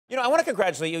You know, I want to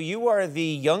congratulate you. You are the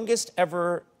youngest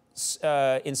ever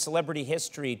in celebrity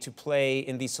history to play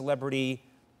in the Celebrity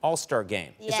All-Star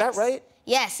Game. Yes. Is that right?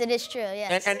 Yes, it is true,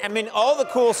 yes. And I mean, all the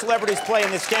cool celebrities play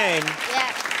in this game.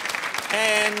 Yeah.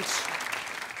 And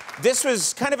this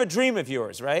was kind of a dream of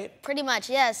yours, right? Pretty much,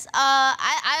 yes.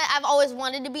 I've always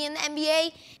wanted to be in the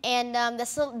NBA, and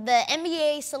the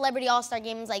NBA Celebrity All-Star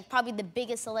Game is like probably the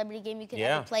biggest celebrity game you could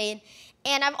ever play in.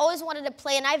 And I've always wanted to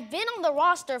play, and I've been on the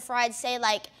roster for, I'd say,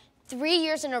 like 3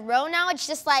 years in a row now. It's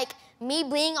just like me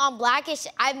being on Blackish,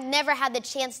 I've never had the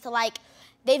chance to like,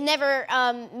 they've never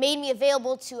made me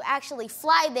available to actually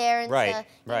fly there and to,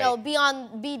 you know,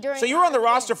 be during. So you were on the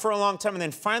roster for a long time, and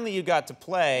then finally you got to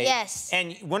play. Yes.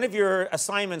 And one of your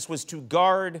assignments was to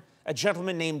guard a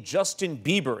gentleman named Justin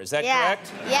Bieber. Is that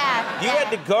correct? Yeah. You had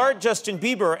to guard Justin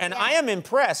Bieber, and I am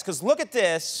impressed because look at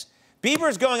this.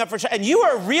 Bieber's going up for a shot, and you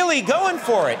are really going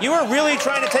for it. You are really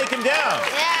trying to take him down.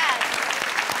 Yeah.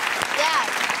 Yeah.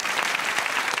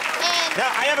 And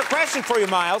now, I have a question for you,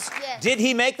 Miles. Yes. Did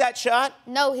he make that shot?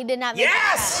 No, he did not make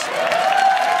that shot.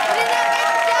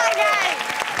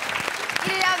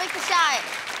 He did not make the shot,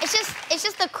 guys. It's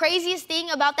just the craziest thing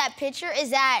about that picture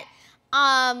is that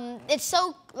it's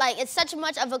such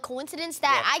much of a coincidence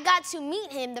that I got to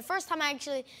meet him. The first time I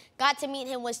actually got to meet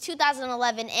him was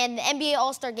 2011, and the NBA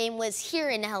All-Star Game was here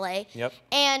in LA. Yep.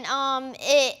 And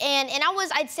I was,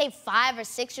 I'd say, 5 or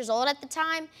 6 years old at the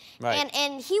time. Right.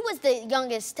 And he was the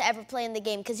youngest to ever play in the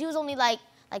game because he was only like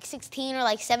 16 or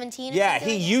like 17. Yeah,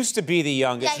 he used to be the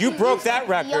youngest. Yeah, you broke that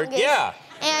record. Yeah.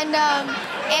 And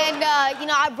you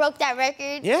know, I broke that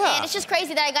record. Yeah. And it's just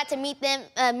crazy that I got to meet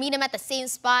him at the same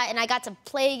spot, and I got to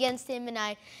play against him, and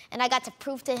I got to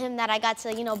prove to him that I got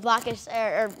to, you know, block his,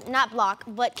 or not block,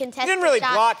 but contest. You didn't really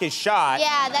block his shot.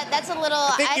 Yeah, that's a little.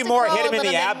 I think you more hit him in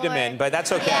the abdomen, but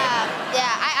that's okay. Yeah,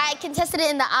 I contested it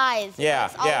in the eyes. Yeah,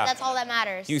 That's all that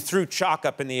matters. You threw chalk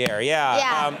up in the air. Yeah.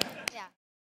 Yeah.